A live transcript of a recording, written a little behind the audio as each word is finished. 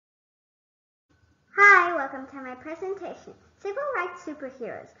Hi, welcome to my presentation, Civil Rights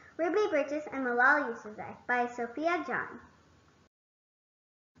Superheroes, Ruby Bridges and Malala Yousafzai by Sophia John.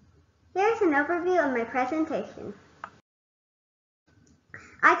 Here's an overview of my presentation.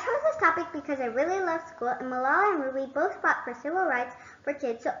 I chose this topic because I really love school and Malala and Ruby both fought for civil rights for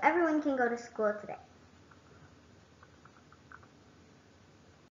kids so everyone can go to school today.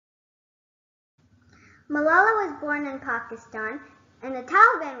 Malala was born in Pakistan, and the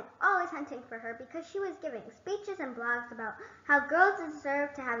Taliban were always hunting for her because she was giving speeches and blogs about how girls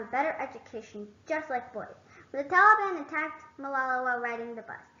deserve to have a better education, just like boys. But the Taliban attacked Malala while riding the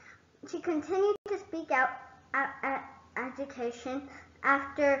bus. She continued to speak out at education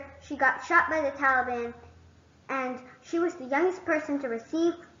after she got shot by the Taliban, and she was the youngest person to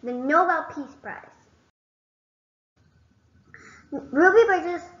receive the Nobel Peace Prize. Ruby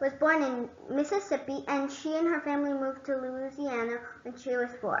Bridges was born in Mississippi, and she and her family moved to Louisiana when she was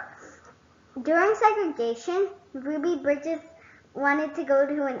 4. During segregation, Ruby Bridges wanted to go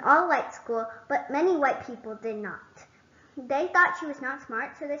to an all-white school, but many white people did not. They thought she was not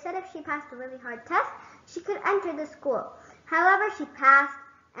smart, so they said if she passed a really hard test, she could enter the school. However, she passed,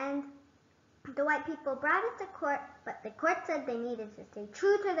 and the white people brought it to court, but the court said they needed to stay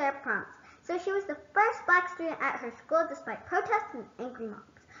true to their promise. So she was the first black student at her school despite protests and angry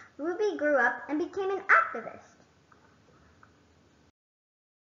mobs. Ruby grew up and became an activist.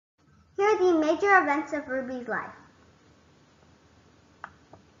 Here are the major events of Ruby's life.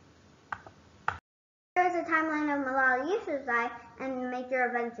 Here is a timeline of Malala Yousafzai and major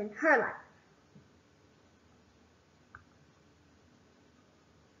events in her life.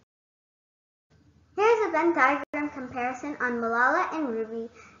 Here's a Venn diagram comparison on Malala and Ruby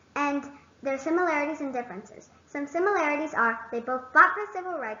and their similarities and differences. Some similarities are they both fought for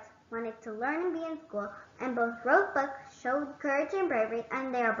civil rights, wanted to learn and be in school, and both wrote books, showed courage and bravery,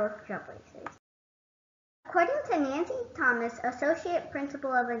 and they are both trailblazers. According to Nancy Thomas, associate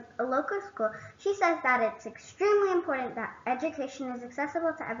principal of a local school, she says that it's extremely important that education is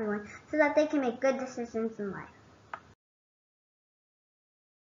accessible to everyone so that they can make good decisions in life.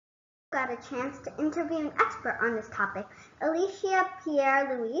 Got a chance to interview an expert on this topic, Alicia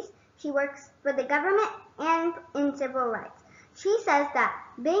Pierre-Louise. She works for the government and in civil rights. She says that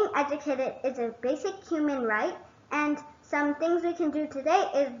being educated is a basic human right, and some things we can do today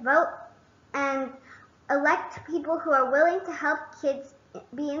is vote and elect people who are willing to help kids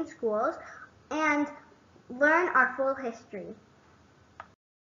be in schools and learn our full history.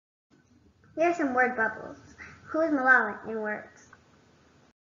 Here are some word bubbles. Who is Malala in words?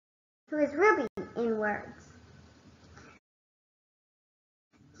 Who is Ruby in words?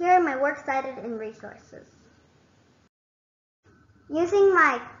 Here are my works cited and resources. Using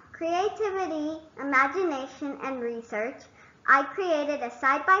my creativity, imagination, and research, I created a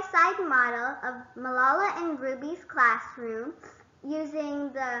side-by-side model of Malala and Ruby's classroom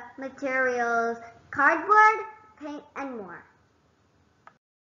using the materials cardboard, paint, and more.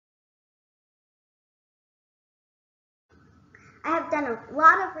 I have done a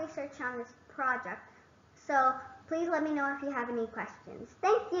lot of research on this project, so please let me know if you have any questions.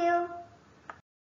 Thank you!